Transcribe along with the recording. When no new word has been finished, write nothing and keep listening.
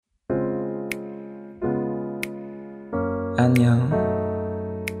안녕.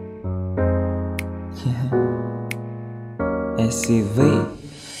 에스이브이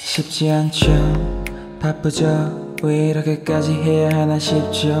쉽지 않죠. 바쁘죠. 왜 이렇게까지 해야 하나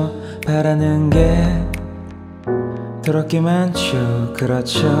싶죠. 바라는 게 더럽게 많죠.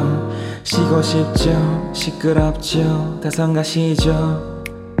 그렇죠. 쉬고 싶죠. 시끄럽죠. 다 성가시죠.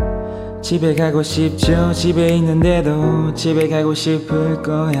 집에 가고 싶죠. 집에 있는데도 집에 가고 싶을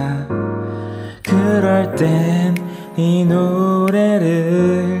거야. 그럴 땐 이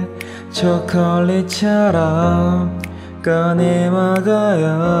노래를 초콜릿처럼 꺼내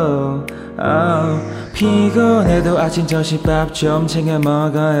먹어요. 피곤해도 아침 점심 밥 좀 챙겨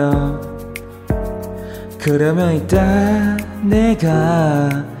먹어요. 그러면 이따 내가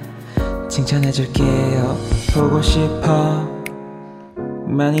칭찬해줄게요. 보고 싶어.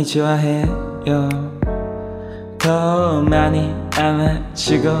 많이 좋아해요. 더 많이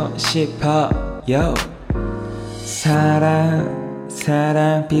안아주고 싶어요.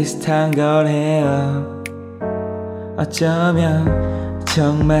 사랑 비슷한 걸 해요. 어쩌면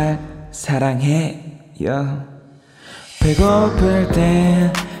정말 사랑해요. 배고플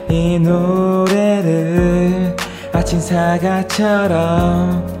땐 이 노래를 아침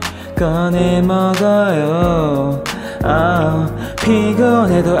사과처럼 꺼내 먹어요.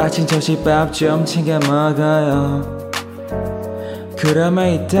 피곤해도 아침 점심 밥 좀 챙겨 먹어요. 그러면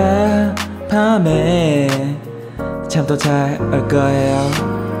이따 밤에 잠도 잘 올 거예요.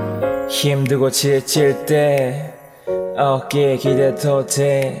 힘들고 지칠 때 어깨에 기대도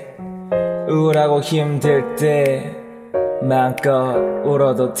돼. 우울하고 힘들 때 마음껏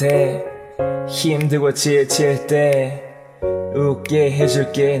울어도 돼. 힘들고 지칠 때 웃게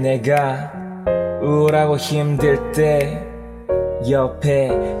해줄게 내가. 우울하고 힘들 때 옆에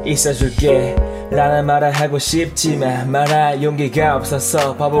있어줄게 라는 말을 하고 싶지만 말할 용기가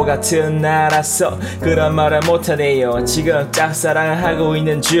없어서 바보 같은 나라서 그런 말을 못하네요. 지금 짝사랑을 하고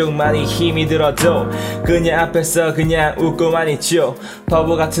있는 중 많이 힘이 들어도 그냥 앞에서 그냥 웃고만 있죠.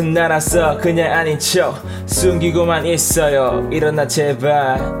 바보 같은 나라서 그냥 아닌 척 숨기고만 있어요. 일어나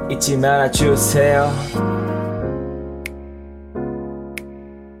제발 잊지 말아주세요.